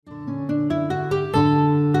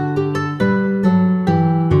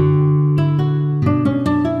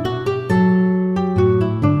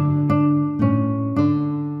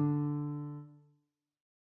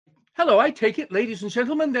take it, ladies and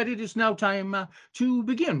gentlemen, that it is now time to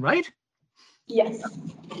begin, right? Yes.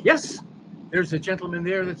 Yes. There's a gentleman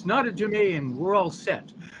there that's not a Jermaine. We're all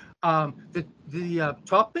set. The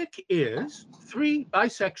topic is 3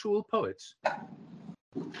 bisexual poets.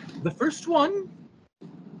 The first one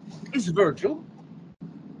is Virgil.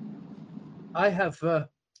 I have,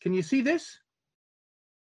 can you see this?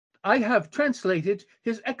 I have translated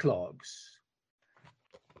his Eclogues.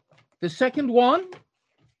 The second one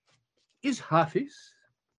is Hafiz.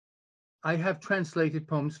 I have translated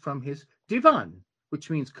poems from his Divan, which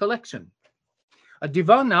means collection. A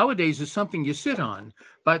divan nowadays is something you sit on,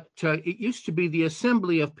 but it used to be the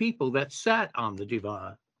assembly of people that sat on the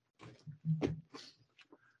divan.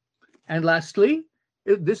 And lastly,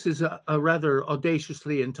 this is a rather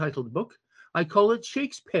audaciously entitled book. I call it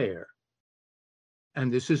Shakespeare.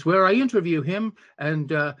 And this is where I interview him.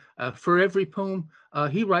 And for every poem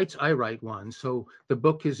he writes, I write one. So the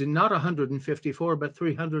book is not 154, but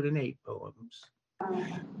 308 poems.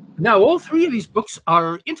 Now, all 3 of these books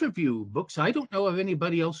are interview books. I don't know of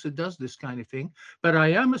anybody else that does this kind of thing, but I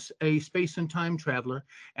am a space and time traveler,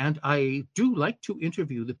 and I do like to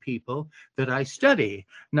interview the people that I study.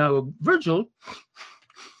 Now, Virgil,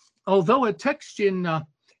 although a text in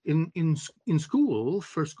school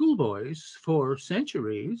for schoolboys for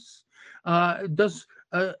centuries,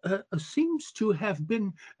 seems to have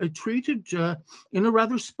been treated in a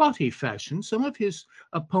rather spotty fashion. Some of his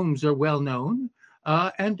poems are well known.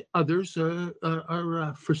 And others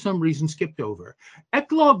are for some reason skipped over.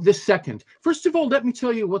 Eclogue the second. First of all, let me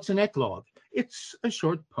tell you what's an eclogue. It's a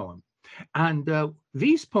short poem. And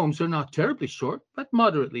these poems are not terribly short, but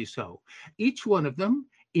moderately so. Each one of them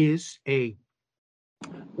is a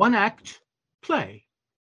one-act play.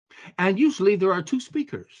 And usually there are 2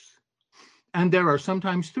 speakers. And there are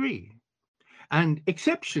sometimes 3. And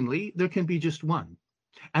exceptionally, there can be just 1.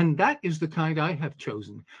 And that is the kind I have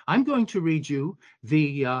chosen. I'm going to read you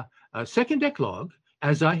the Second Eclogue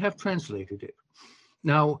as I have translated it.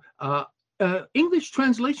 Now, English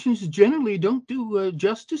translations generally don't do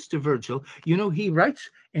justice to Virgil. You know, he writes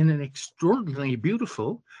in an extraordinarily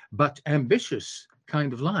beautiful but ambitious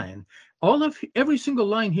kind of line. Every single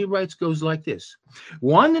line he writes goes like this: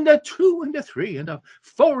 1 and a 2 and a 3 and a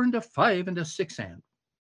 4 and a 5 and a 6 and.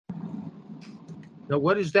 Now,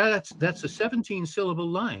 what is that? That's a 17-syllable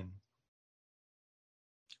line.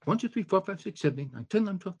 1, 2, 3, 4, 5, 6, 7, 8, 9, 10,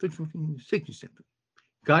 11, 12, 13, 14, 16, 17.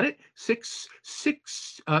 Got it?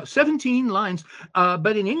 17 lines.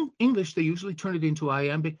 But in English, they usually turn it into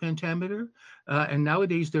iambic pentameter. And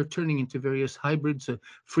nowadays, they're turning into various hybrids of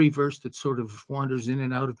free verse that sort of wanders in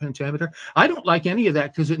and out of pentameter. I don't like any of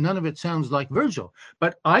that because none of it sounds like Virgil.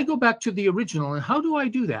 But I go back to the original. And how do I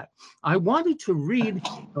do that? I wanted to read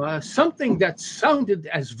something that sounded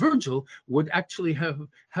as Virgil would actually have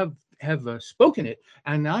spoken it,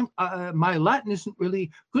 and my Latin isn't really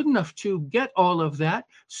good enough to get all of that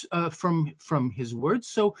from his words.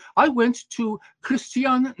 So I went to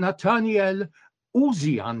Christian Nathaniel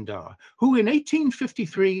Osiander, who in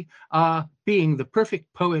 1853, being the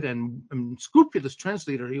perfect poet and scrupulous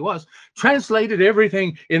translator he was, translated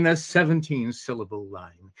everything in a 17-syllable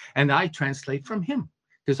line. And I translate from him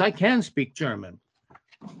because I can speak German.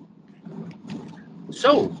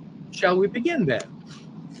 So, shall we begin then?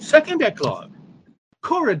 Second Eclogue.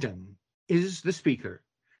 Corydon is the speaker,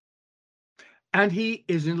 and he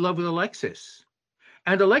is in love with Alexis.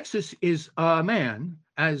 And Alexis is a man,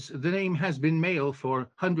 as the name has been male for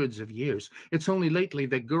hundreds of years. It's only lately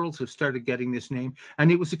that girls have started getting this name,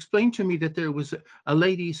 and it was explained to me that there was a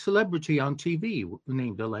lady celebrity on TV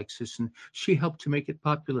named Alexis, and she helped to make it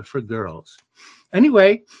popular for girls.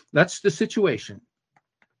 Anyway, that's the situation.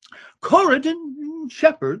 Corydon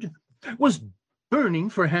Shepherd was burning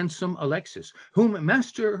for handsome Alexis, whom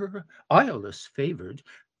Master Iolus favored.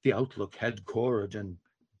 The outlook had Corydon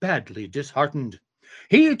badly disheartened.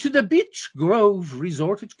 He to the beech grove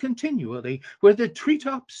resorted continually, where the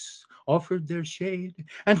treetops offered their shade,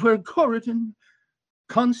 and where Corydon,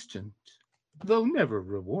 constant, though never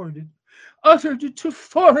rewarded, uttered to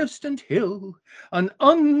forest and hill an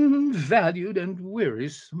unvalued and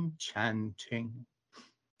wearisome chanting.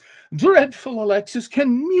 Dreadful Alexis,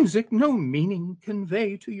 can music no meaning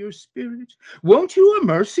convey to your spirit? Won't you a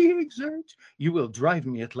mercy exert? You will drive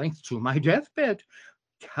me at length to my deathbed.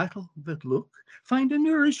 Cattle that look find a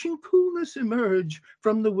nourishing coolness emerge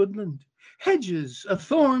from the woodland. Hedges, a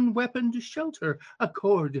thorn-weaponed shelter,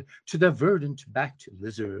 accord to the verdant-backed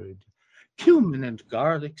lizard. Cumin and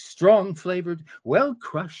garlic, strong-flavored,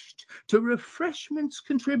 well-crushed, to refreshments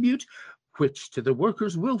contribute, which to the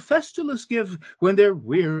workers will Festulus give when they're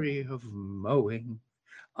weary of mowing.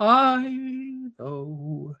 I,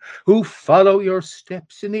 though, who follow your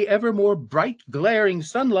steps in the evermore bright glaring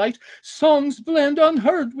sunlight, songs blend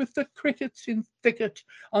unheard with the crickets in thicket,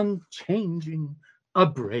 unchanging,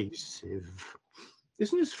 abrasive.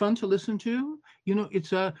 Isn't this fun to listen to? You know,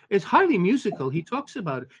 it's highly musical. He talks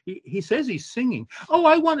about it. He says he's singing. Oh,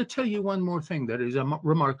 I want to tell you one more thing that is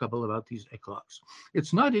remarkable about these eclogues.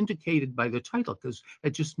 It's not indicated by the title because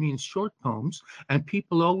it just means short poems. And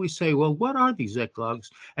people always say, well, what are these eclogues?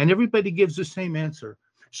 And everybody gives the same answer.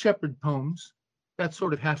 Shepherd poems. That's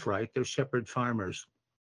sort of half right. They're shepherd farmers.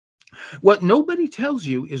 What nobody tells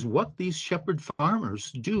you is what these shepherd farmers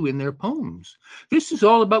do in their poems. This is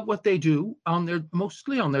all about what they do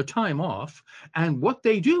mostly on their time off. And what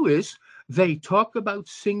they do is they talk about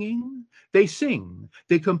singing, they sing,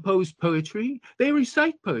 they compose poetry, they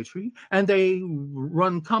recite poetry, and they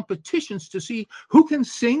run competitions to see who can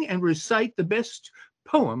sing and recite the best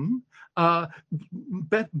poem,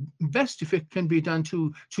 best if it can be done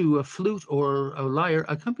to a flute or a lyre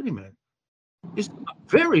accompaniment. Is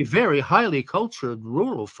very, very highly cultured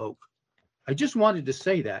rural folk. I just wanted to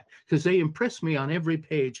say that because they impress me on every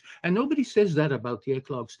page. And nobody says that about the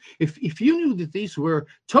eclogues. If you knew that these were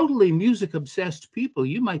totally music-obsessed people,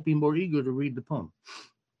 you might be more eager to read the poem.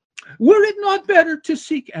 Were it not better to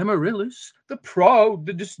seek Amaryllis, the proud,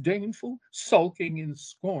 the disdainful, sulking in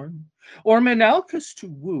scorn, or Menalcas to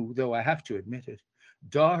woo, though I have to admit it,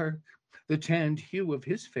 dark, the tanned hue of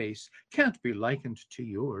his face can't be likened to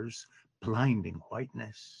yours, blinding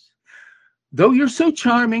whiteness. Though you're so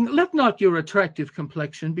charming, let not your attractive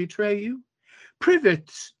complexion betray you.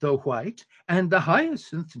 Privets, though white, and the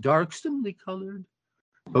hyacinth darksomely colored,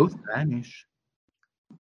 both vanish.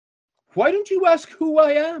 Why don't you ask who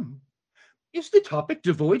I am? Is the topic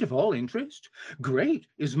devoid of all interest? Great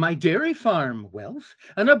is my dairy farm wealth,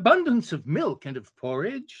 an abundance of milk and of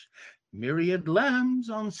porridge, myriad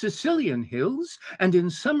lambs on Sicilian hills, and in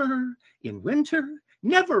summer, in winter,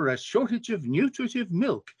 never a shortage of nutritive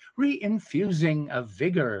milk, re-infusing a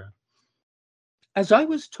vigor. As I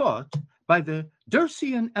was taught by the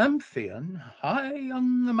Dircean Amphion, high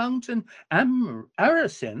on the mountain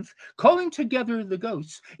Aracinth, calling together the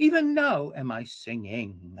ghosts, even now am I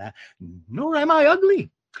singing, nor am I ugly.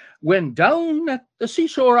 When down at the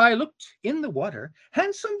seashore I looked in the water,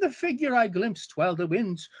 handsome the figure I glimpsed while the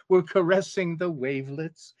winds were caressing the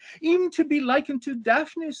wavelets. E'en to be likened to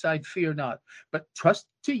Daphnis I'd fear not, but trust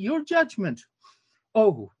to your judgment.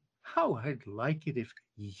 Oh, how I'd like it if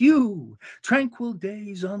you, tranquil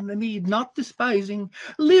days on the mead not despising,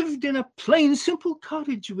 lived in a plain simple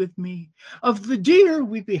cottage with me. Of the deer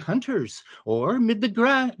we'd be hunters, or mid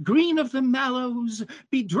the green of the mallows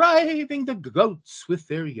be driving the goats with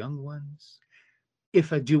their young ones.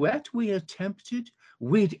 If a duet we attempted,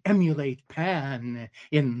 we'd emulate Pan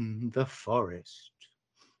in the forest.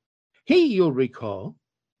 He, you'll recall,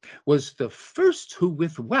 was the first who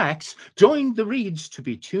with wax joined the reeds to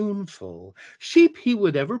be tuneful. Sheep he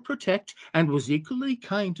would ever protect, and was equally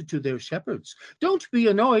kind to their shepherds. Don't be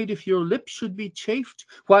annoyed if your lips should be chafed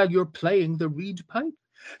while you're playing the reed pipe.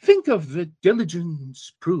 Think of the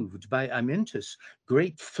diligence proved by Amyntas,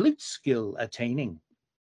 great flute skill attaining.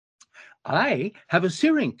 I have a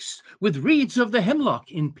syrinx with reeds of the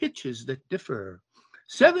hemlock in pitches that differ,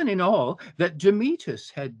 7 in all that Demetus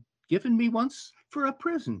had given me once for a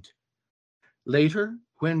present. Later,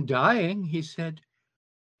 when dying, he said,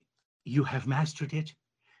 "You have mastered it.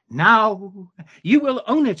 Now you will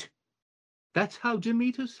own it." That's how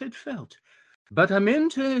Demetus had felt. But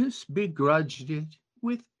Amyntas begrudged it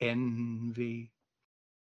with envy.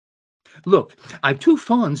 Look, I've 2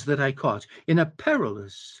 fawns that I caught in a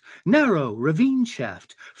perilous, narrow ravine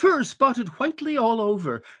shaft, fur spotted whitely all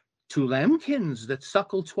over, 2 lambkins that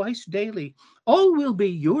suckle twice daily. All will be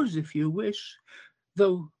yours if you wish,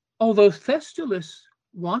 although Thestylus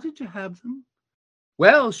wanted to have them.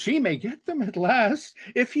 Well, she may get them at last,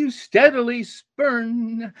 if you steadily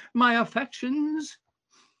spurn my affections.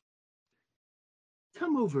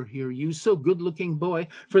 Come over here, you so good-looking boy,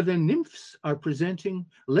 for the nymphs are presenting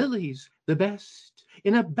lilies the best.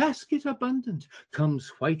 In a basket abundant comes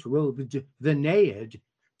white-robed the naiad.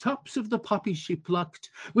 Tops of the poppies she plucked,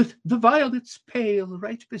 with the violets pale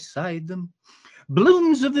right beside them.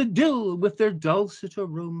 Blooms of the dill with their dulcet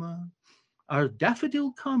aroma are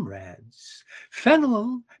daffodil comrades.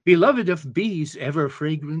 Fennel, beloved of bees ever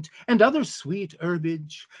fragrant, and other sweet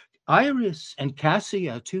herbage, Iris and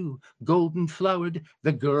cassia, too, golden flowered,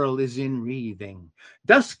 the girl is enwreathing.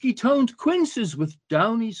 Dusky toned quinces with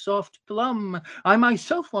downy soft plum, I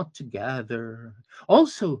myself want to gather.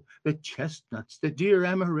 Also the chestnuts, the dear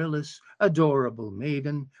amaryllis, adorable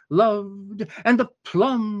maiden, loved, and the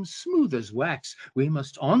plums, smooth as wax. We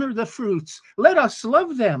must honor the fruits, let us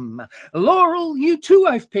love them. Laurel, you too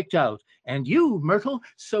I've picked out, and you, myrtle,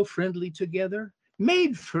 so friendly together.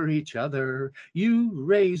 Made for each other, you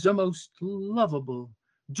raise a most lovable,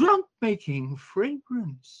 drunk-making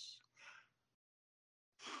fragrance.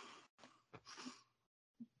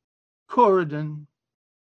 Corydon.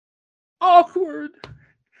 Awkward,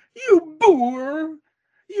 you boor!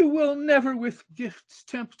 You will never with gifts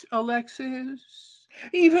tempt Alexis.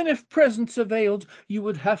 Even if presents availed, you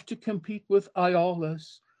would have to compete with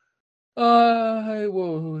Iolaus.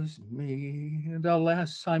 Woe is me, and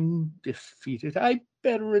alas, I'm defeated. I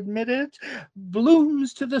better admit it.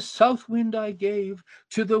 Blooms to the south wind I gave,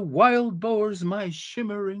 to the wild boars my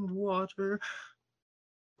shimmering water.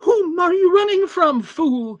 Whom are you running from,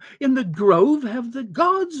 fool? In the grove have the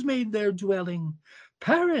gods made their dwelling.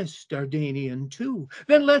 Paris, Dardanian too.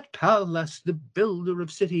 Then let Pallas, the builder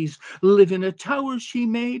of cities, live in a tower she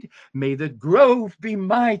made. May the grove be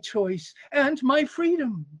my choice and my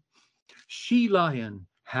freedom. She-lion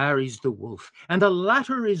harries the wolf, and the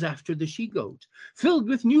latter is after the she-goat. Filled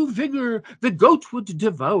with new vigor, the goat would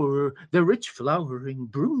devour the rich flowering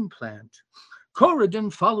broom plant.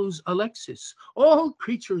 Corydon follows Alexis. All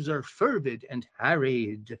creatures are fervid and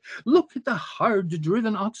harried. Look at the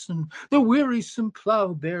hard-driven oxen, the wearisome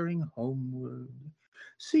plough bearing homeward.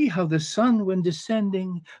 See how the sun, when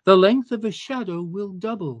descending, the length of a shadow will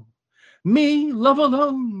double. Me, love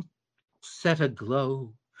alone, set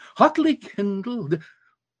aglow, hotly kindled.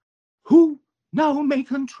 Who now may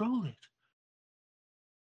control it?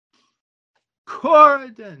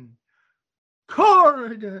 Corydon!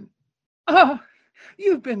 Corydon! Ah,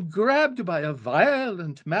 you've been grabbed by a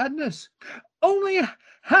violent madness. Only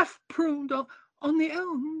half pruned on the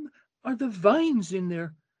elm are the vines in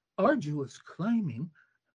their arduous climbing.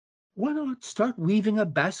 Why not start weaving a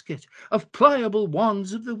basket of pliable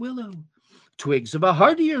wands of the willow? Twigs of a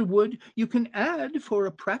hardier wood you can add for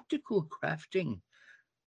a practical crafting.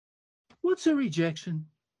 What's a rejection?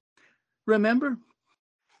 Remember,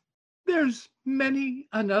 there's many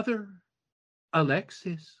another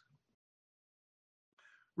Alexis.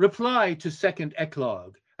 Reply to Second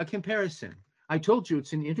Eclogue, a comparison. I told you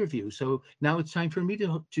it's an interview, so now it's time for me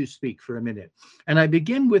to speak for a minute. And I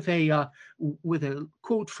begin with a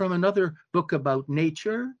quote from another book about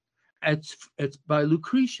nature. It's by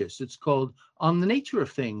Lucretius. It's called On the Nature of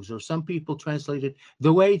Things, or some people translate it,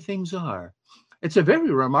 The Way Things Are. It's a very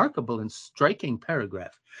remarkable and striking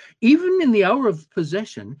paragraph. Even in the hour of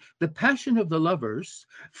possession, the passion of the lovers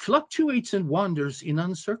fluctuates and wanders in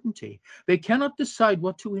uncertainty. They cannot decide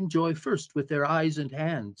what to enjoy first with their eyes and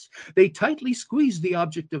hands. They tightly squeeze the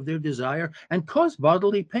object of their desire and cause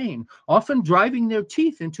bodily pain, often driving their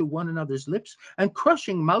teeth into one another's lips and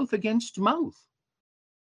crushing mouth against mouth.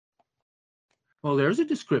 Well, there's a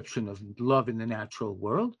description of love in the natural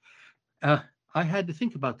world. I had to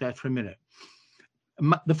think about that for a minute.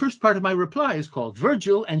 The first part of my reply is called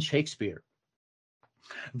Virgil and Shakespeare.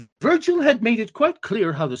 Virgil had made it quite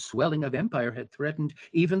clear how the swelling of empire had threatened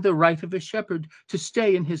even the right of a shepherd to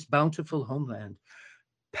stay in his bountiful homeland.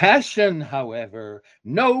 Passion, however,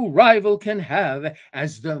 no rival can have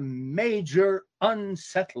as the major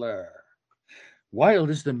unsettler. Wild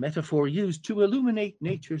is the metaphor used to illuminate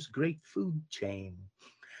nature's great food chain.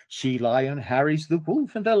 She-lion harries the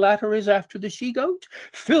wolf, and the latter is after the she-goat.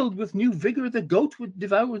 Filled with new vigor, the goat would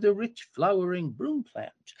devour the rich flowering broom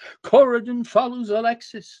plant. Corydon follows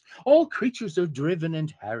Alexis. All creatures are driven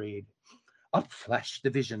and harried. Up flashed the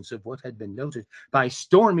visions of what had been noted by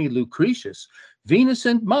stormy Lucretius. Venus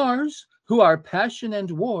and Mars, who are passion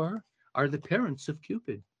and war, are the parents of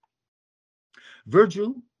Cupid.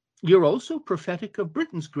 Virgil, you're also prophetic of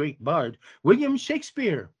Britain's great bard, William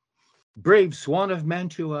Shakespeare. Brave swan of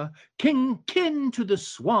Mantua, kin to the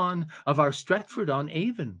swan of our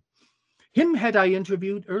Stratford-on-Avon. Him had I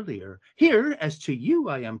interviewed earlier. Here, as to you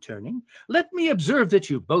I am turning, let me observe that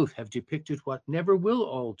you both have depicted what never will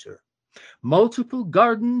alter. Multiple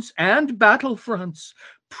gardens and battlefronts,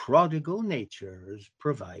 prodigal natures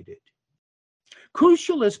provided.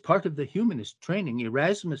 Crucial as part of the humanist training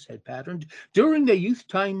Erasmus had patterned during the youth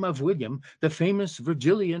time of William, the famous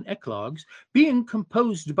Virgilian Eclogues, being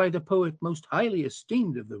composed by the poet most highly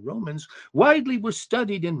esteemed of the Romans, widely were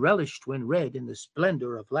studied and relished when read in the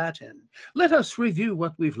splendor of Latin. Let us review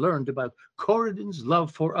what we've learned about Corydon's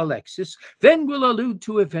love for Alexis, then we'll allude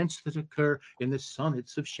to events that occur in the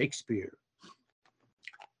sonnets of Shakespeare.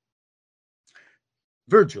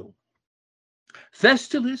 Virgil.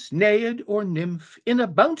 Thestilis, Naiad, or nymph, in a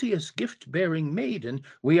bounteous gift-bearing maiden,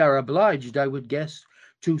 we are obliged, I would guess,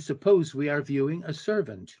 to suppose we are viewing a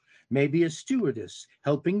servant, maybe a stewardess,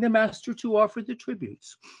 helping the master to offer the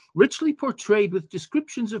tributes, richly portrayed with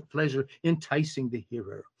descriptions of pleasure enticing the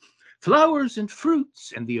hearer. Flowers and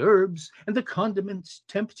fruits and the herbs and the condiments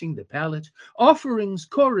tempting the palate, offerings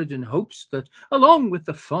Corydon hopes that, along with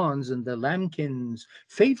the fawns and the lambkins,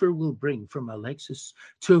 favor will bring from Alexis,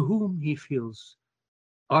 to whom he feels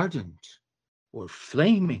ardent or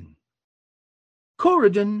flaming.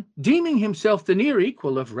 Corydon, deeming himself the near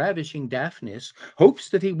equal of ravishing Daphnis, hopes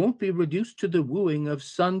that he won't be reduced to the wooing of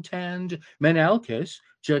sun-tanned Menalcas,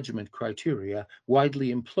 judgment criteria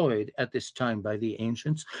widely employed at this time by the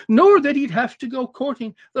ancients, nor that he'd have to go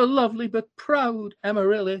courting the lovely but proud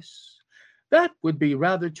Amaryllis. That would be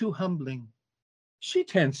rather too humbling. She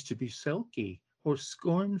tends to be sulky or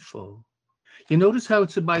scornful. You notice how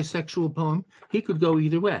it's a bisexual poem? He could go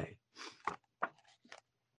either way.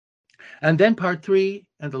 And then part 3,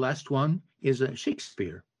 and the last one, is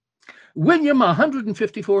Shakespeare. William,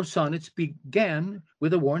 154 sonnets, began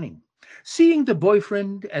with a warning. Seeing the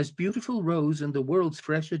boyfriend as beautiful rose and the world's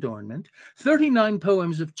fresh adornment, 39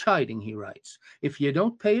 poems of chiding he writes. If you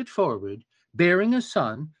don't pay it forward, bearing a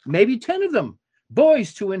son, maybe 10 of them,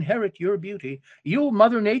 boys to inherit your beauty, you'll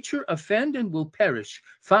Mother Nature offend and will perish,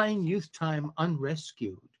 fine youth time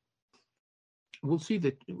unrescued. We'll see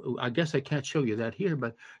that, I guess I can't show you that here,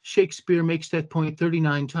 but Shakespeare makes that point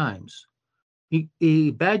 39 times.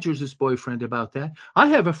 He badgers his boyfriend about that. I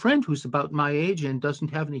have a friend who's about my age and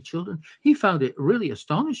doesn't have any children. He found it really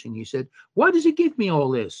astonishing. He said, why does he give me all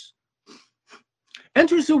this?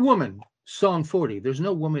 Enters a woman, Song 40. There's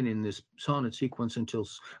no woman in this sonnet sequence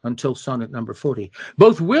until sonnet number 40.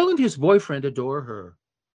 Both Will and his boyfriend adore her.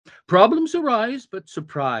 Problems arise, but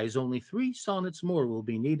surprise, only 3 sonnets more will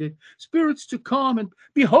be needed. Spirits to calm, and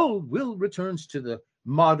behold, Will returns to the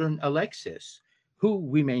modern Alexis, who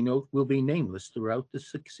we may note will be nameless throughout the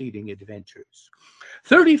succeeding adventures.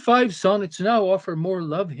 35 sonnets now offer more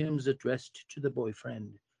love hymns addressed to the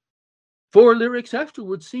boyfriend. 4 lyrics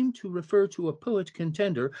afterwards seem to refer to a poet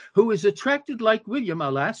contender who is attracted like William,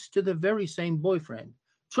 alas, to the very same boyfriend.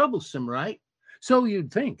 Troublesome, right? So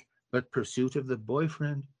you'd think, but pursuit of the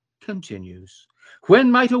boyfriend continues.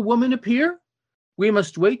 When might a woman appear? We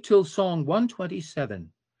must wait till Song 127.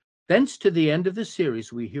 Thence to the end of the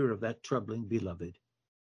series we hear of that troubling beloved.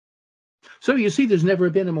 So you see, there's never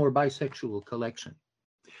been a more bisexual collection.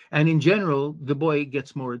 And in general, the boy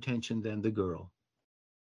gets more attention than the girl.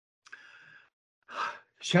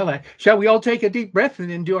 Shall we all take a deep breath and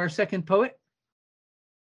then do our second poet?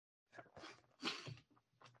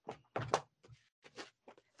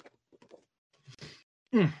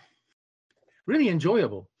 Really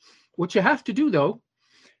enjoyable. What you have to do, though,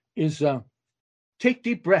 is take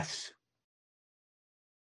deep breaths.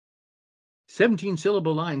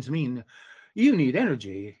 17-syllable lines mean you need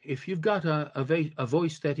energy. If you've got a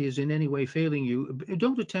voice that is in any way failing you,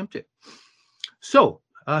 don't attempt it. So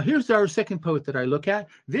here's our second poet that I look at.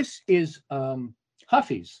 This is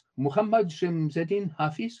Hafiz, Muhammad Shemseddin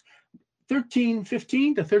Hafiz,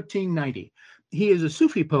 1315 to 1390. He is a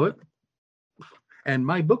Sufi poet, and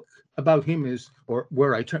my book about him is, or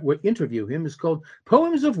where I interview him, is called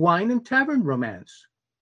Poems of Wine and Tavern Romance.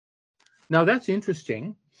 Now that's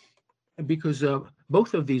interesting because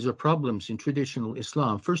both of these are problems in traditional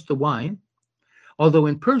Islam. First, the wine, although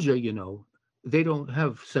in Persia, you know, they don't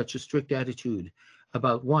have such a strict attitude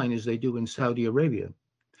about wine as they do in Saudi Arabia.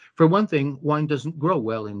 For one thing, wine doesn't grow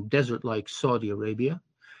well in desert like Saudi Arabia,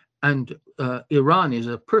 and Iran is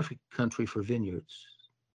a perfect country for vineyards.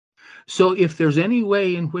 So if there's any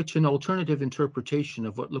way in which an alternative interpretation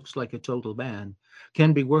of what looks like a total ban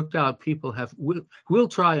can be worked out, people will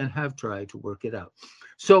try and have tried to work it out.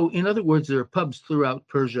 So in other words, there are pubs throughout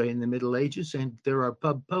Persia in the Middle Ages, and there are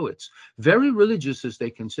pub poets, very religious as they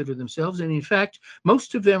consider themselves. And in fact,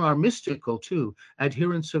 most of them are mystical too,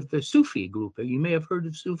 adherents of the Sufi group. You may have heard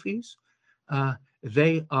of Sufis.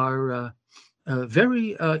 They are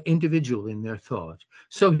very individual in their thought.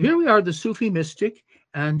 So here we are, the Sufi mystic,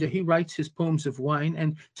 and he writes his poems of wine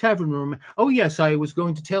and tavern romance. Oh yes, I was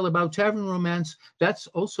going to tell about tavern romance. That's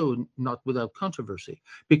also not without controversy,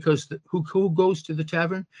 because who goes to the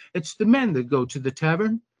tavern? It's the men that go to the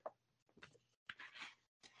tavern.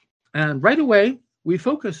 And right away, we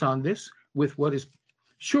focus on this with what is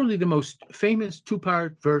surely the most famous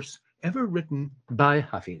two-part verse ever written by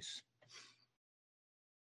Hafiz.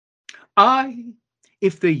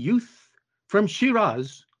 If the youth from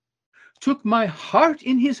Shiraz took my heart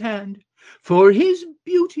in his hand, for his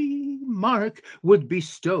beauty mark would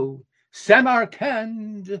bestow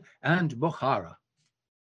Samarkand and Bukhara.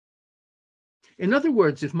 In other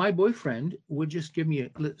words, if my boyfriend would just give me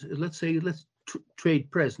let's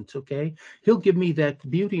trade presents, okay? He'll give me that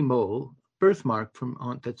beauty mole birthmark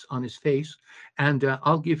that's on his face, and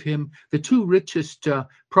I'll give him the two richest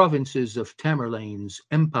provinces of Tamerlane's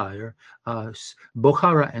empire,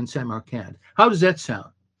 Bukhara and Samarkand. How does that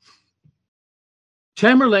sound?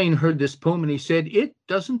 Tamerlane heard this poem and he said, "It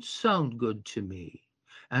doesn't sound good to me."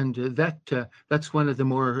 And that's one of the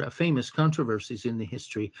more famous controversies in the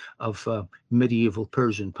history of medieval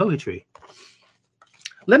Persian poetry.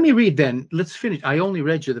 Let me read then. Let's finish. I only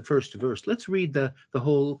read you the first verse. Let's read the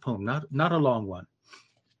whole poem, not a long one.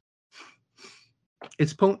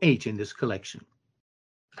 It's poem 8 in this collection.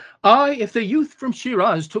 If the youth from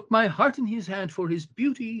Shiraz took my heart in his hand, for his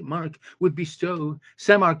beauty mark would bestow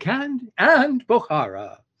Samarkand and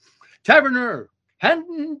Bukhara. Taverner,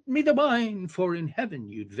 hand me the wine, for in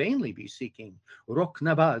heaven you'd vainly be seeking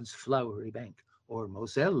Roknabad's flowery bank or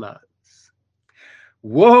Mosella's.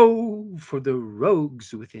 Woe for the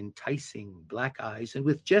rogues with enticing black eyes and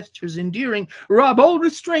with gestures endearing rob all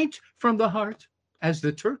restraint from the heart, as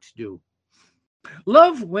the Turks do.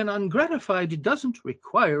 Love, when ungratified, doesn't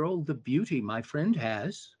require all the beauty my friend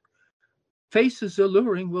has. Faces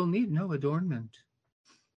alluring will need no adornment.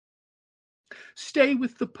 Stay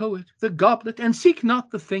with the poet, the goblet, and seek not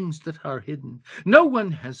the things that are hidden. No one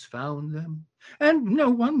has found them, and no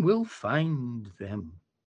one will find them.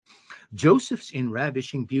 Joseph's in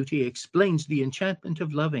ravishing beauty explains the enchantment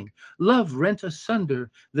of loving. Love rent asunder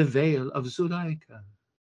the veil of Zuleika.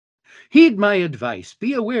 Heed my advice.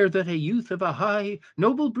 Be aware that a youth of a high,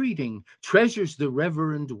 noble breeding treasures the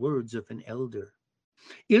reverend words of an elder.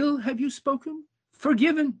 Ill have you spoken?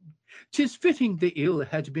 Forgiven. 'Tis fitting the ill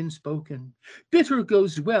had been spoken. Bitter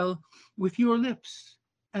goes well with your lips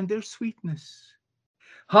and their sweetness.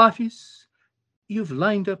 Hafiz, you've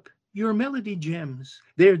lined up your melody gems.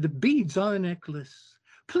 They're the beads on a necklace,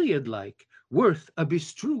 Pleiad-like, worth a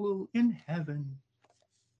bestrewel in heaven.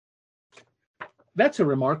 That's a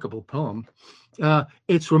remarkable poem.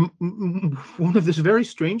 It's one of the very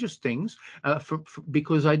strangest things,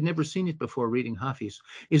 because I'd never seen it before reading Hafiz,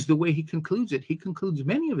 is the way he concludes it. He concludes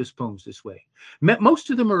many of his poems this way. Most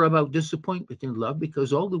of them are about disappointment in love,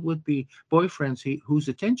 because all the would-be boyfriends whose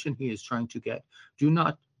attention he is trying to get do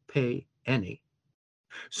not pay any.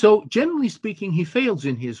 So generally speaking, he fails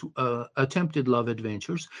in his attempted love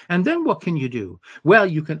adventures. And then what can you do? Well,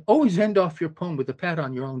 you can always end off your poem with a pat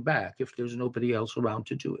on your own back if there's nobody else around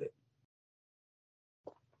to do it.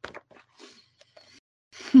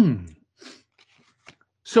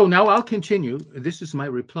 So now I'll continue. This is my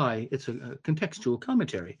reply. It's a contextual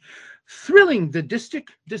commentary. Thrilling the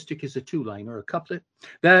distich is a two-liner, a couplet,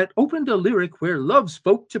 that opened a lyric where love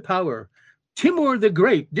spoke to power. Timur the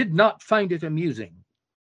Great did not find it amusing.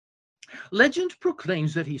 Legend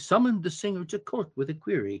proclaims that he summoned the singer to court with a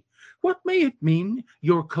query. What may it mean,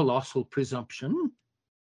 your colossal presumption?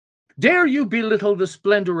 Dare you belittle the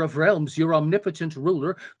splendor of realms your omnipotent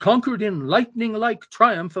ruler conquered in lightning-like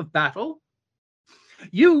triumph of battle?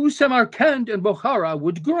 You, Samarkand and Bukhara,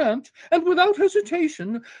 would grant, and without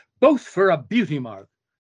hesitation, both for a beauty mark.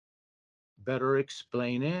 Better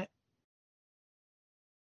explain it.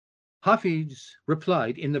 Hafiz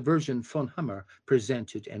replied in the version von Hammer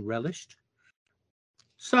presented and relished.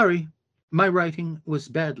 Sorry, my writing was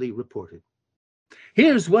badly reported.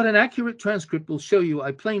 Here's what an accurate transcript will show you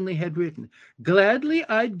I plainly had written. Gladly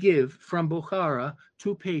I'd give from Bukhara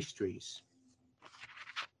 2 pastries.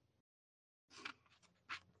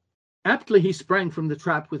 Aptly he sprang from the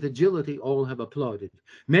trap with agility all have applauded.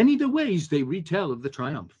 Many the ways they retell of the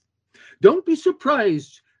triumph. Don't be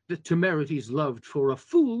surprised that temerities loved for a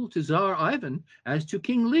fool to Tsar Ivan, as to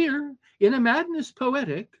King Lear, in a madness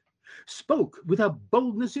poetic, spoke with a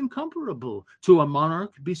boldness incomparable to a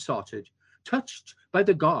monarch besotted, touched by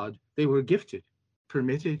the god they were gifted,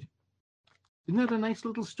 permitted. Isn't that a nice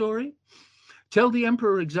little story? Tell the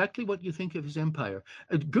emperor exactly what you think of his empire.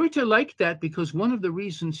 Goethe liked that because one of the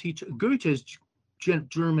reasons Goethe is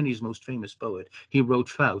Germany's most famous poet. He wrote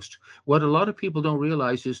Faust. What a lot of people don't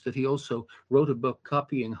realize is that he also wrote a book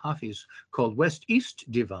copying Hafiz called West-East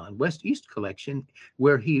Divan, West-East Collection,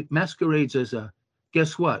 where he masquerades as a,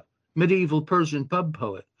 guess what, medieval Persian pub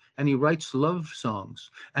poet. And he writes love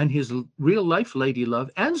songs. And his real-life lady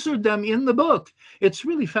love answered them in the book. It's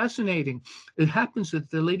really fascinating. It happens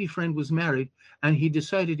that the lady friend was married, and he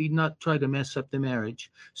decided he'd not try to mess up the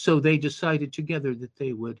marriage. So they decided together that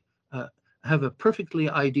they would have a perfectly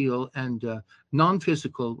ideal and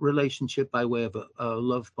non-physical relationship by way of a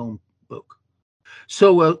love poem book.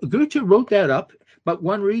 So Goethe wrote that up, but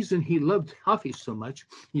one reason he loved Hafiz so much,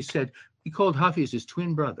 he said, he called Hafiz his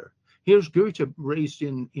twin brother. Here's Goethe, raised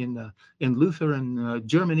in Lutheran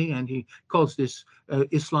Germany, and he calls this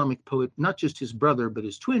Islamic poet not just his brother, but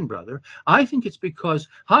his twin brother. I think it's because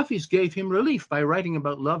Hafiz gave him relief by writing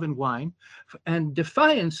about love and wine and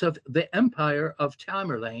defiance of the empire of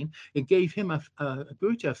Tamerlane. It gave him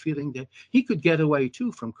Goethe a feeling that he could get away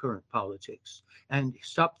too from current politics and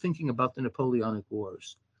stop thinking about the Napoleonic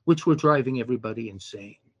Wars, which were driving everybody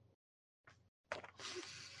insane.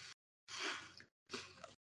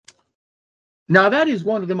 Now, that is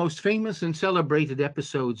one of the most famous and celebrated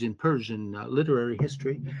episodes in Persian literary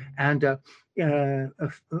history. And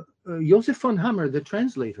Joseph von Hammer, the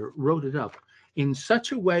translator, wrote it up in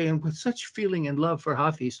such a way and with such feeling and love for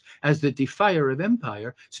Hafiz as the defier of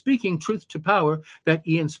empire, speaking truth to power, that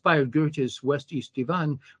he inspired Goethe's West-East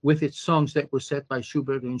Divan with its songs that were set by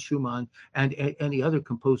Schubert and Schumann and any other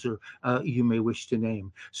composer you may wish to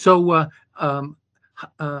name. So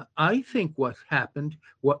I think what happened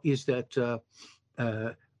is that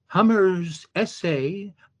Hammer's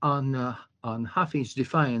essay on Hafiz's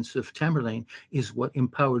defiance of Tamerlane is what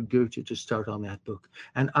empowered Goethe to start on that book.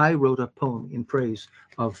 And I wrote a poem in praise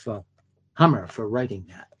of Hammer for writing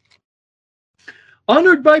that.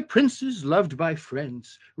 Honored by princes, loved by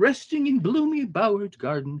friends, resting in bloomy bowered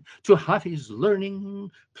garden, to Hafiz learning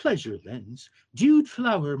pleasure lends, dewed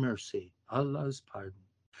flower mercy, Allah's pardon.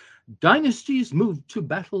 Dynasties moved to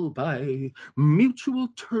battle by mutual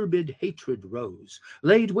turbid hatred rose,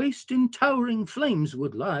 laid waste in towering flames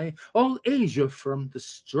would lie all Asia from the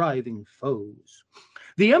striving foes.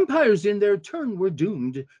 The empires in their turn were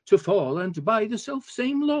doomed to fall, and by the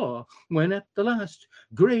selfsame law, when at the last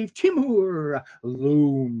grave Timur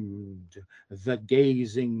loomed, the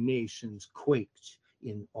gazing nations quaked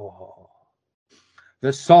in awe.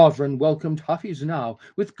 The sovereign welcomed Hafiz now,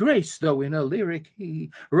 with grace, though in a lyric he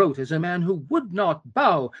wrote as a man who would not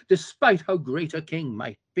bow, despite how great a king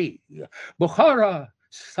might be. Bukhara,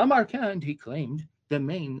 Samarkand, he claimed, the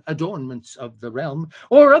main adornments of the realm,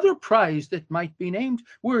 or other prize that might be named,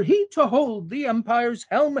 were he to hold the empire's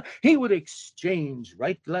helm, he would exchange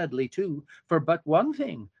right gladly too, for but one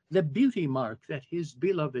thing, the beauty mark that his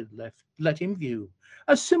beloved let him view.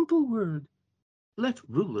 A simple word, let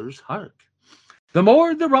rulers hark. The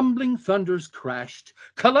more the rumbling thunders crashed,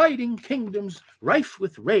 colliding kingdoms rife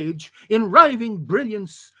with rage, in riving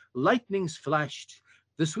brilliance lightnings flashed.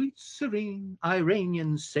 The sweet, serene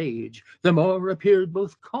Iranian sage, the more appeared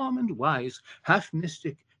both calm and wise, half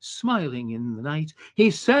mystic, smiling in the night. He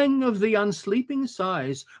sang of the unsleeping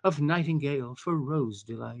sighs of nightingale for rose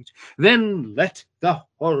delight. Then let the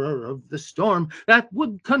horror of the storm that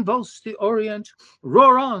would convulse the Orient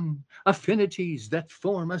roar on. Affinities that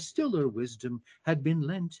form a stiller wisdom had been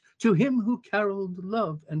lent to him who caroled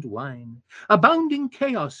love and wine. Abounding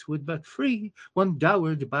chaos would but free one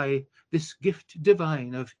dowered by this gift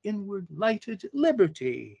divine of inward lighted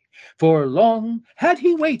liberty. For long had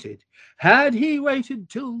he waited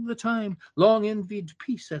till the time long envied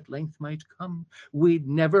peace at length might come. We'd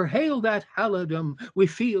never hail that halidom we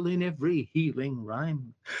feel in every healing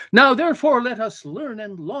rhyme. Now therefore let us learn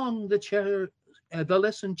and long the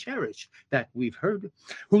lesson cherish that we've heard,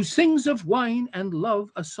 who sings of wine and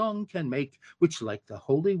love a song can make, which like the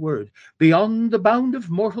holy word, beyond the bound of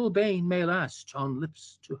mortal bane may last on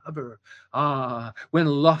lips to hover. Ah, when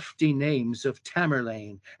lofty names of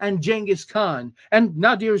Tamerlane and Genghis Khan and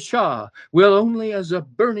Nadir Shah will only as a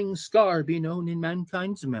burning scar be known in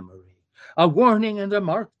mankind's memory, a warning and a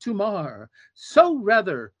mark to mar. So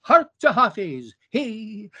rather hark to Hafiz,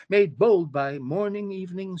 he made bold by morning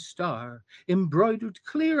evening star, embroidered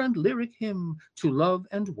clear and lyric hymn to love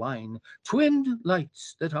and wine, twinned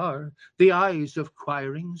lights that are the eyes of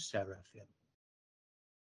choiring seraphim.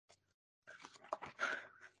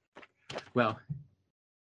 Well,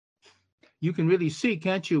 you can really see,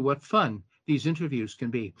 can't you, what fun these interviews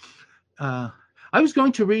can be. I was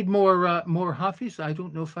going to read more Hafiz. I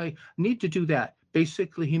don't know if I need to do that.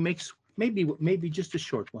 Basically, he makes maybe just a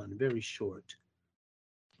short one, very short.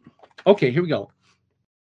 Okay, here we go.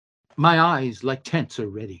 My eyes like tents are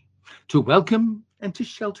ready to welcome and to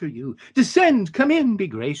shelter you. Descend, come in, be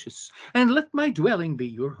gracious, and let my dwelling be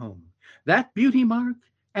your home. That beauty mark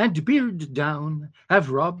and beard down have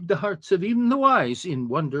robbed the hearts of even the wise in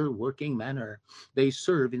wonder-working manner. They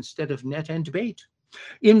serve instead of net and bait.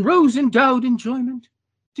 In rose-endowed enjoyment,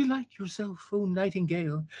 delight yourself, O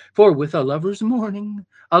nightingale, for with a lover's morning,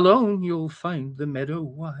 alone you'll find the meadow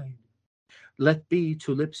wide. Let be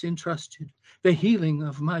to lips entrusted the healing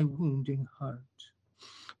of my wounding heart.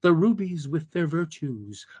 The rubies with their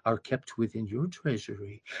virtues are kept within your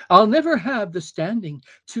treasury. I'll never have the standing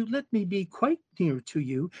to let me be quite near to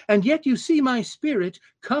you, and yet you see my spirit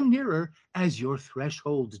come nearer as your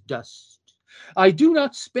threshold dust. I do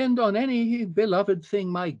not spend on any beloved thing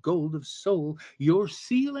my gold of soul, your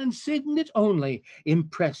seal and signet only,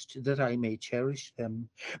 impressed that I may cherish them.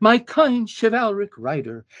 My kind chivalric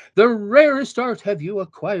rider, the rarest art have you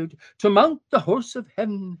acquired, to mount the horse of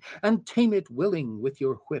heaven and tame it willing with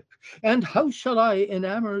your whip. And how shall I,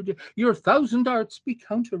 enamored, your thousand arts be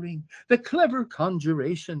countering the clever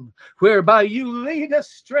conjuration whereby you lead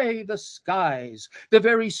astray the skies? The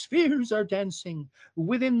very spheres are dancing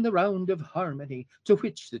within the round of harmony to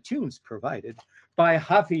which the tunes provided by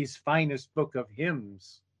Hafi's finest book of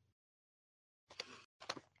hymns.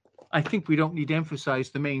 I think we don't need to emphasize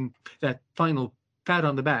that final pat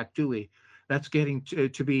on the back, do we? That's getting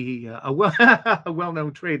to be a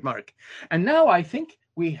well-known trademark. And now I think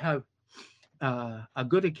we have a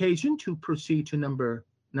good occasion to proceed to number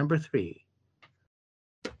 3.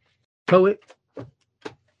 Poet,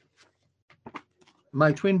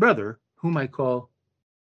 my twin brother, whom I call,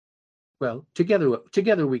 well,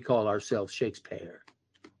 together we call ourselves Shakespeare.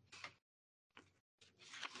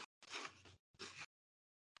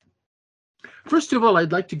 First of all,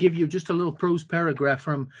 I'd like to give you just a little prose paragraph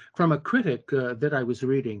from a critic that I was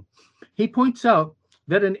reading. He points out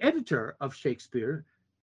that an editor of Shakespeare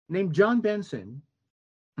named John Benson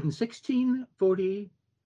in 1640,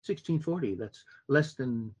 that's less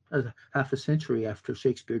than half a century after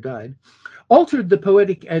Shakespeare died, altered the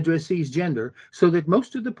poetic addressee's gender so that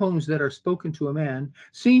most of the poems that are spoken to a man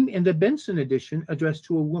seem in the Benson edition addressed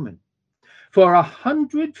to a woman. For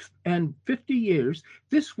 150 years,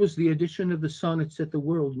 this was the edition of the sonnets that the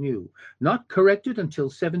world knew, not corrected until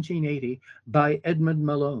 1780 by Edmund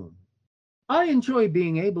Malone. I enjoy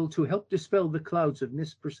being able to help dispel the clouds of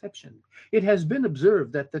misperception. It has been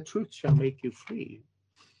observed that the truth shall make you free.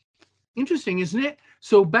 Interesting, isn't it?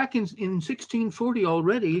 So back in 1640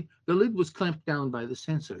 already, the lid was clamped down by the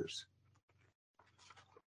censors.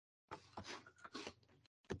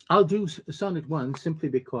 I'll do Sonnet 1 simply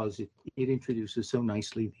because it introduces so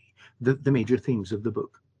nicely the major themes of the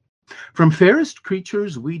book. From fairest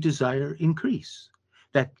creatures we desire increase,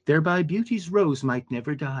 that thereby beauty's rose might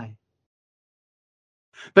never die.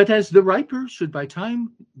 But as the riper should by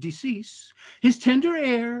time decease, his tender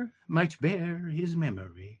air might bear his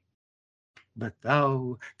memory. But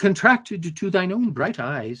thou, contracted to thine own bright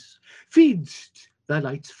eyes, feed'st thy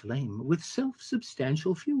light's flame with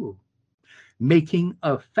self-substantial fuel, making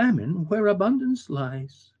a famine where abundance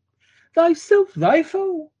lies. Thyself thy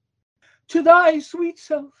foe, to thy sweet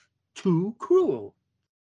self too cruel.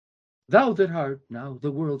 Thou that art now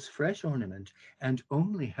the world's fresh ornament, and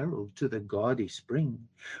only herald to the gaudy spring,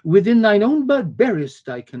 within thine own bud bearest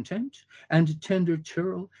thy content, and tender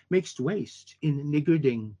churl makest waste in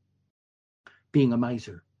niggarding. Being a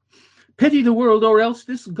miser, pity the world, or else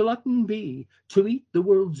this glutton be, to eat the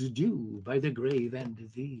world's due by the grave and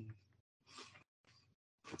thee.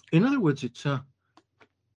 In other words, it's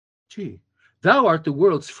thou art the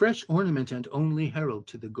world's fresh ornament and only herald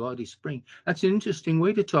to the gaudy spring. That's an interesting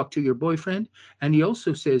way to talk to your boyfriend. And he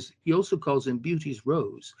also calls him beauty's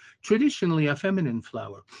rose, traditionally a feminine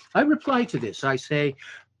flower. I reply to this. I say,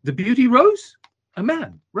 the beauty rose, a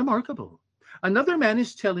man, remarkable. Another man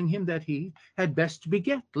is telling him that he had best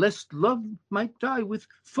beget, lest love might die with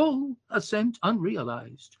full assent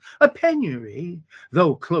unrealized. A penury,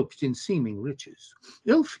 though cloaked in seeming riches.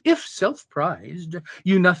 If self-prized,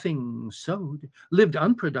 you nothing sowed, lived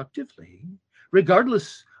unproductively,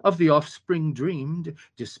 regardless of the offspring dreamed,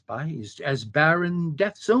 despised as barren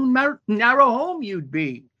death's own narrow home you'd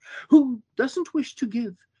be. Who doesn't wish to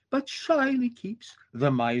give, but shyly keeps,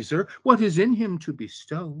 the miser, what is in him to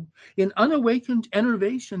bestow, in unawakened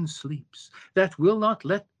enervation sleeps, that will not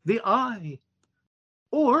let the eye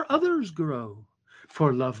or others grow.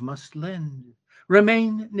 For love must lend,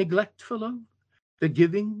 remain neglectful of the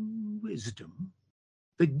giving wisdom,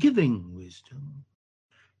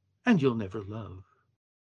 and you'll never love.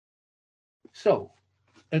 So,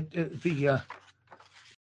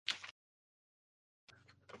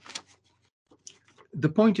 The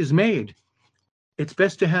point is made. It's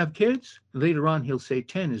best to have kids. Later on, he'll say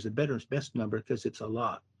 10 is the best number because it's a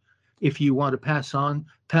lot. If you want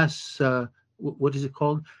to what is it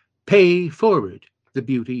called? Pay forward the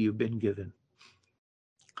beauty you've been given.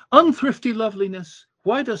 Unthrifty loveliness,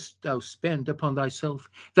 why dost thou spend upon thyself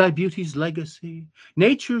thy beauty's legacy?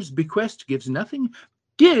 Nature's bequest gives nothing,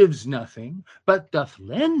 but doth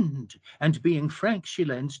lend, and being frank, she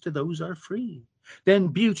lends to those are free. Then,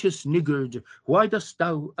 beauteous niggard, why dost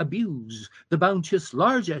thou abuse the bounteous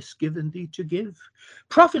largesse given thee to give?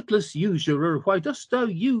 Profitless usurer, why dost thou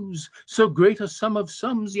use so great a sum of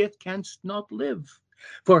sums, yet canst not live?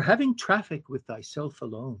 For having traffic with thyself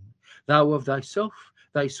alone, thou of thyself,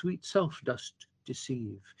 thy sweet self dost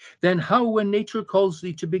deceive. Then how, when nature calls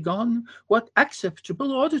thee to be gone, what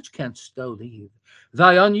acceptable audit canst thou leave?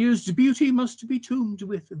 Thy unused beauty must be tombed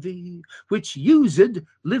with thee, which used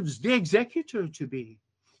lives the executor to be.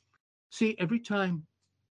 See, every time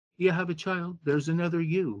you have a child, there's another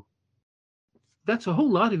you. That's a whole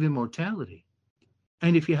lot of immortality.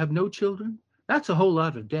 And if you have no children, that's a whole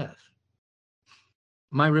lot of death.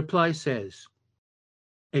 My reply says,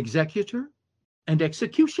 executor and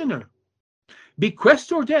executioner,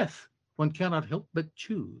 bequest or death, one cannot help but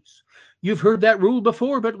choose. You've heard that rule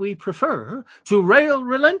before, but we prefer to rail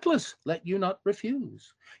relentless, let you not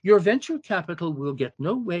refuse. Your venture capital will get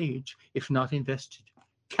no wage if not invested.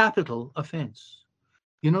 Capital offense.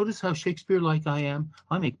 You notice how Shakespeare-like I am?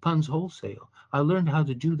 I make puns wholesale. I learned how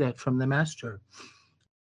to do that from the master.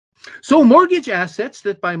 So mortgage assets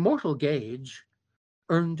that by mortal gauge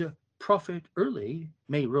earned profit early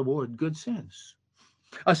may reward good sense.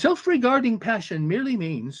 A self-regarding passion merely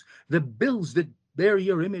means the bills that bear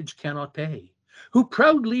your image cannot pay. Who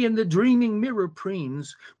proudly in the dreaming mirror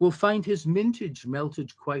preens will find his mintage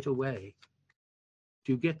melted quite away.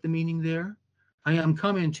 Do you get the meaning there? I am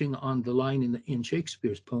commenting on the line in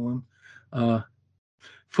Shakespeare's poem,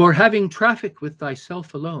 for having traffic with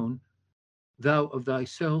thyself alone, thou of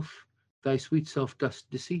thyself, thy sweet self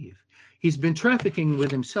dost deceive. He's been trafficking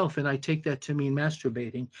with himself, and I take that to mean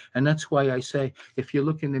masturbating. And that's why I say, if you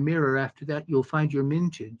look in the mirror after that, you'll find your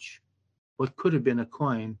mintage, what could have been a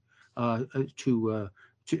coin that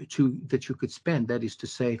you could spend. That is to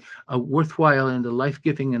say, a worthwhile and a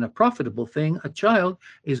life-giving and a profitable thing. A child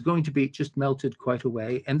is going to be just melted quite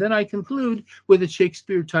away. And then I conclude with a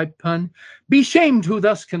Shakespeare-type pun: be shamed who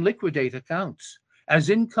thus can liquidate accounts.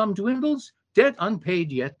 As income dwindles, debt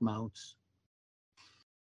unpaid yet mounts.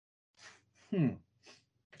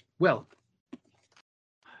 Well,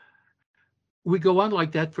 we go on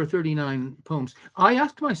like that for 39 poems. I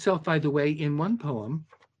asked myself, by the way, in one poem,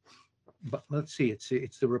 but let's see,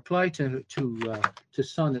 it's the reply to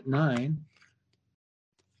Sonnet 9.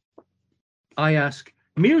 I ask,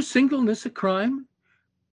 mere singleness a crime?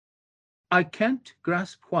 I can't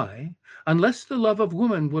grasp why, unless the love of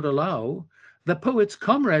woman would allow the poet's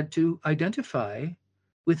comrade to identify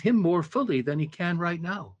with him more fully than he can right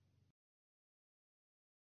now.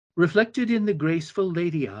 Reflected in the graceful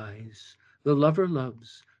lady eyes, the lover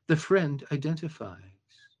loves, the friend identifies.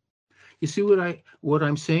 You see what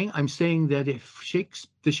I'm saying? I'm saying that if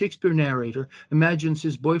the Shakespeare narrator imagines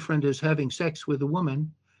his boyfriend as having sex with a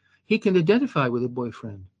woman, he can identify with a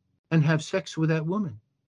boyfriend and have sex with that woman,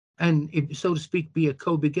 and, so to speak, be a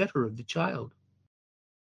co-begetter of the child.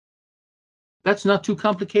 That's not too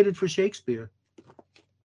complicated for Shakespeare.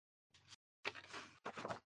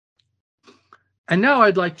 And now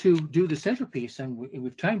I'd like to do the centerpiece, and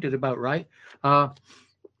we've timed it about right.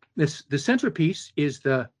 The centerpiece is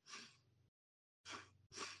the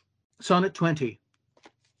Sonnet 20.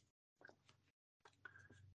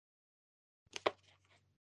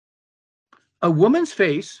 A woman's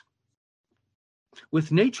face,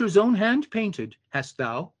 with nature's own hand painted, hast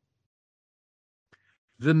thou,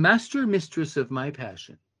 the master-mistress of my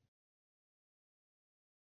passion.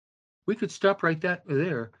 We could stop right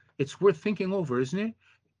there. It's worth thinking over, isn't it?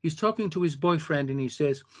 He's talking to his boyfriend, and he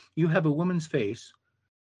says, you have a woman's face,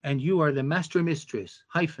 and you are the master-mistress,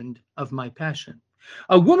 of my passion.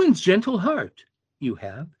 A woman's gentle heart you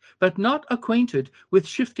have, but not acquainted with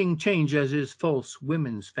shifting change as is false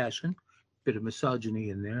women's fashion. Bit of misogyny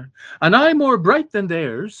in there. An eye more bright than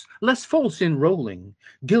theirs, less false in rolling,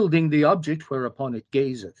 gilding the object whereupon it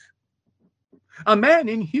gazeth. A man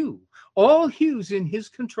in hue, all hues in his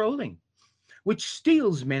controlling, which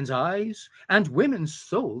steals men's eyes and women's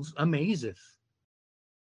souls amazeth.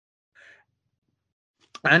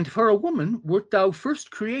 And for a woman wert thou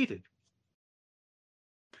first created,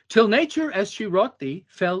 till nature as she wrought thee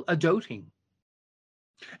fell a doting,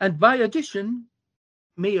 and by addition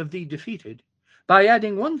may of thee defeated, by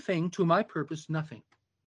adding one thing to my purpose nothing.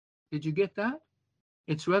 Did you get that?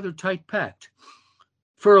 It's rather tight-packed.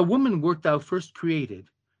 For a woman wert thou first created.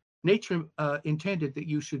 Nature intended that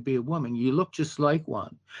you should be a woman. You look just like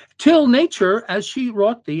one. Till nature, as she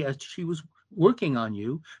wrought thee, as she was working on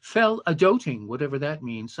you, fell a doting, whatever that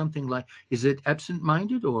means. Something like, is it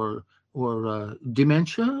absent-minded or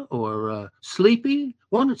dementia or sleepy?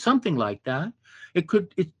 Something like that. It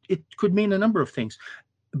could mean a number of things.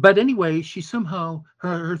 But anyway, she somehow,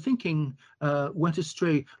 her thinking went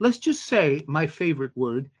astray. Let's just say, my favorite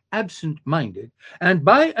word, absent-minded. And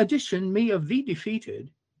by addition, me of thee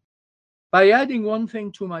defeated, by adding one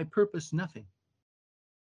thing to my purpose, nothing.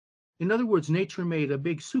 In other words, nature made a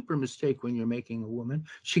big super mistake when you're making a woman.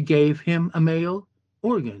 She gave him a male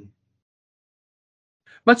organ.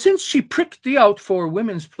 But since she pricked thee out for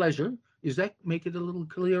women's pleasure, does that make it a little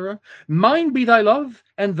clearer? Mine be thy love,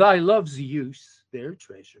 and thy love's use their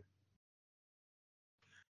treasure.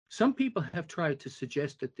 Some people have tried to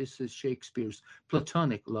suggest that this is Shakespeare's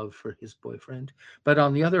platonic love for his boyfriend, but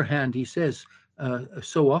on the other hand, he says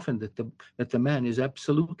so often that the man is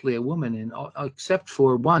absolutely a woman, and except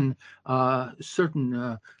for one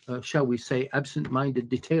certain, shall we say, absent-minded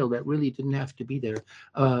detail that really didn't have to be there,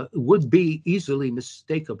 would be easily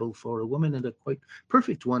mistakable for a woman, and a quite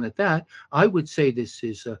perfect one at that. I would say this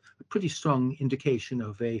is a pretty strong indication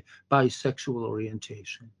of a bisexual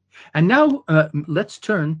orientation. And now let's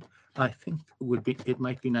turn, I think it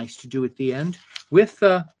might be nice to do at the end, with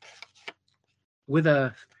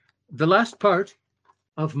the last part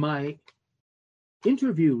of my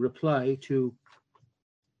interview reply to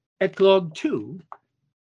Eclogue 2.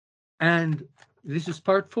 And this is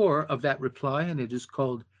part 4 of that reply, and it is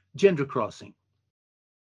called Gender Crossing.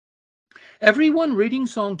 Everyone reading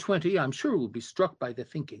Song 20, I'm sure, will be struck by the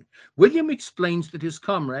thinking. William explains that his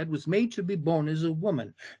comrade was made to be born as a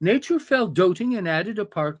woman. Nature fell doting and added a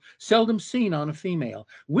part seldom seen on a female.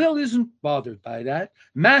 Will isn't bothered by that.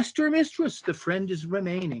 Master-mistress, the friend is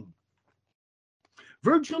remaining.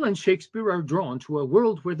 Virgil and Shakespeare are drawn to a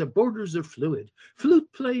world where the borders are fluid.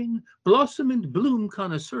 Flute playing, blossom and bloom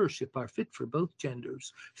connoisseurship are fit for both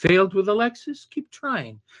genders. Failed with Alexis? Keep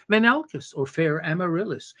trying. Menalcas or fair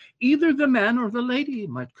Amaryllis, either the man or the lady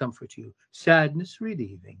might comfort you. Sadness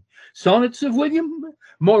relieving. Sonnets of William,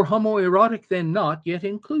 more homoerotic than not, yet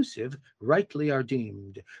inclusive, rightly are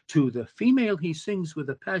deemed. To the female he sings with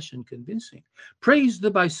a passion convincing. Praise the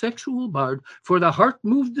bisexual bard, for the heart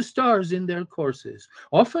moved the stars in their courses.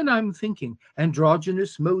 Often I'm thinking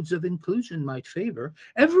androgynous modes of inclusion might favor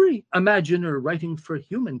every imaginer writing for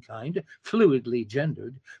humankind, fluidly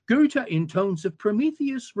gendered. Goethe in tones of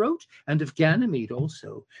Prometheus wrote, and of Ganymede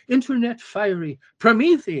also. Internet fiery,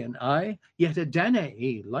 Promethean I, yet a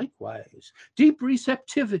Danae likewise. Deep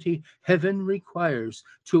receptivity heaven requires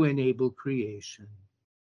to enable creation.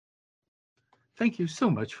 Thank you so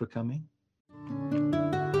much for coming.